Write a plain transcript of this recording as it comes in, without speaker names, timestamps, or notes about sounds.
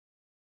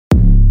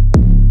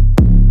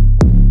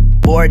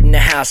bored in the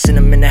house and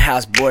I'm in the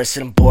house bored.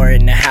 Said I'm bored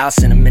in the house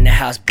and I'm in the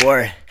house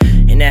bored.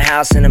 In the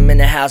house and I'm in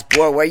the house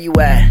bored. Where you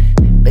at?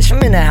 Bitch,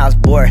 I'm in the house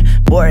bored.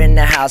 Bored in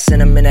the house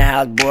and I'm in the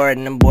house bored.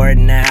 And I'm bored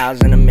in the house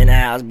and I'm in the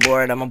house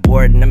bored. I'm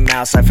bored in the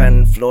mouse. I've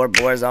had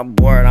floorboards. I'm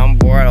bored.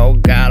 Oh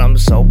God, I'm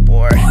so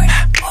bored.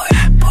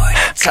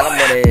 Tell them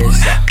what it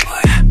is.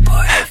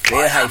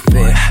 How you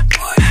feel?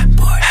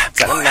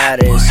 Tell them how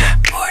it is.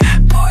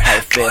 How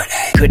you feel?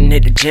 Couldn't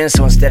hit the gym,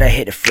 so instead I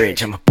hit the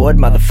fridge. I'm a bored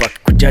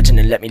motherfucker, quit judging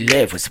and let me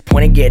live. What's the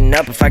point of getting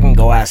up if I can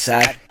go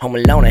outside? Home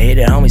alone, I hit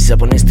it, homies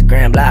up on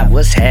Instagram Live.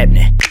 What's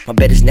happening? My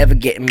bed is never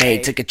getting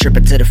made. Took a trip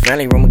into the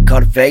friendly room and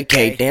called it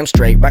vacate. Damn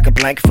straight, rock a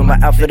blanket for my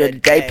outfit of the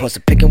day. Post a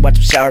pic and watch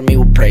him shower me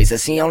with praise.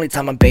 That's the only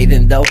time I'm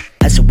bathing though.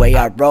 That's the way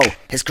I roll.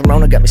 His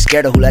corona got me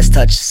scared of who lets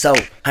touch the soap.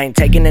 I ain't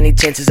taking any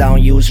chances, I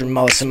don't use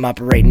remotes. I'm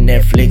operating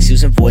Netflix,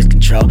 using voice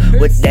control.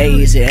 What day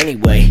is it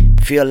anyway?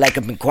 Feel like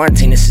I've been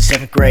quarantined since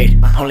 7th grade.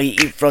 Only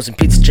eat frozen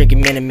pizza, drinking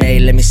Minute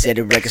Maid. Let me set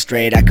the record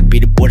straight. I could be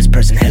the boredest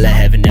person hell I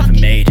haven't ever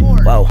made.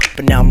 Whoa,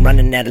 but now I'm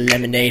running out of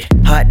lemonade.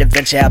 Hard to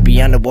venture out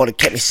beyond the water,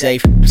 kept me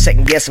safe.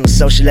 Second guessing my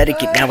social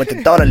etiquette now with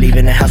the thought of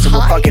leaving the house. So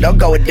well, fuck it, I'll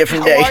go a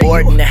different day.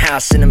 Bored in the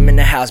house and I'm in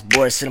the house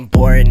bored. Said I'm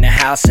bored in the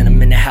house and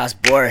I'm in the house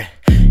bored.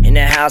 In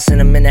the house and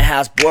I'm in the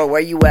house bored.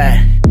 Where you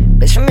at?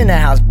 Bitch, I'm in the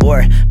house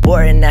bored.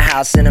 Bored in the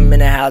house and I'm in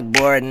the house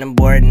bored. And I'm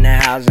bored in the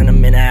house and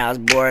I'm in the house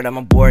bored.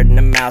 I'm bored in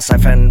the mouse.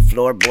 I've had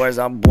floorboards.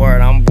 I'm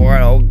bored.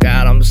 Oh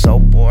God, I'm so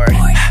bored.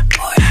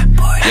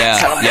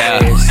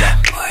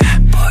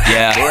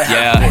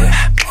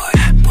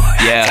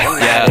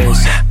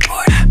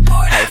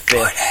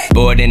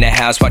 Bored in the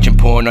house watching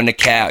porn on the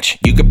couch.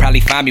 You could probably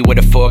find me with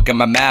a fork in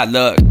my mouth.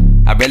 Look,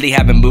 I really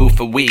haven't moved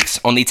for weeks.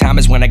 Only time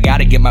is when I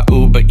gotta get my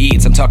Uber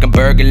Eats. I'm talking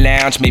Burger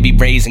Lounge, maybe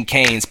Raising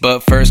Cane's.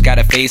 But first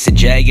gotta face a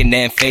Jag and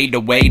then fade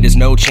away. There's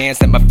no chance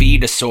that my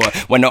feet are sore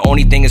when the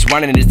only thing is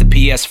running is the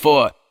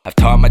PS4. I've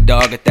taught my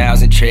dog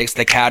 1,000 tricks,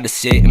 like how to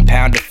sit and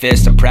pound a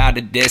fist. I'm proud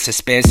of this. I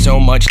spent so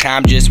much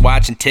time just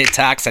watching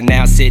TikToks. I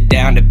now sit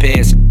down to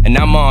piss. And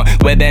I'm on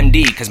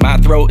WebMD, cause my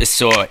throat is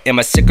sore. Am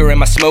I sick or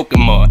am I smoking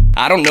more?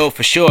 I don't know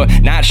for sure,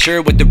 not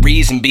sure what the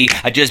reason be.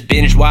 I just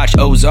binge watched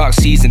Ozark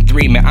season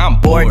 3, man,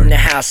 I'm bored. Bored in the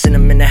house and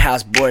I'm in the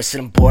house bored. Said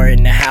I'm bored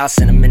in the house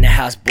and I'm in the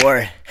house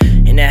bored.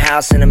 In the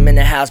house and I'm in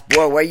the house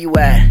bored. Where you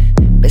at?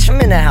 Bitch,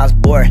 I'm in the house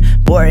bored.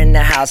 Bored in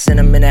the house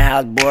and I'm in the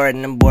house bored.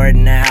 And I'm bored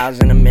in the house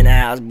and I'm in the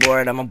house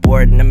bored. I'm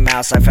bored in the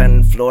mouse. I've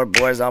had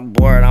floorboards. I'm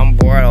bored.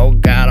 Oh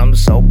God, I'm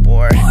so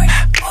bored.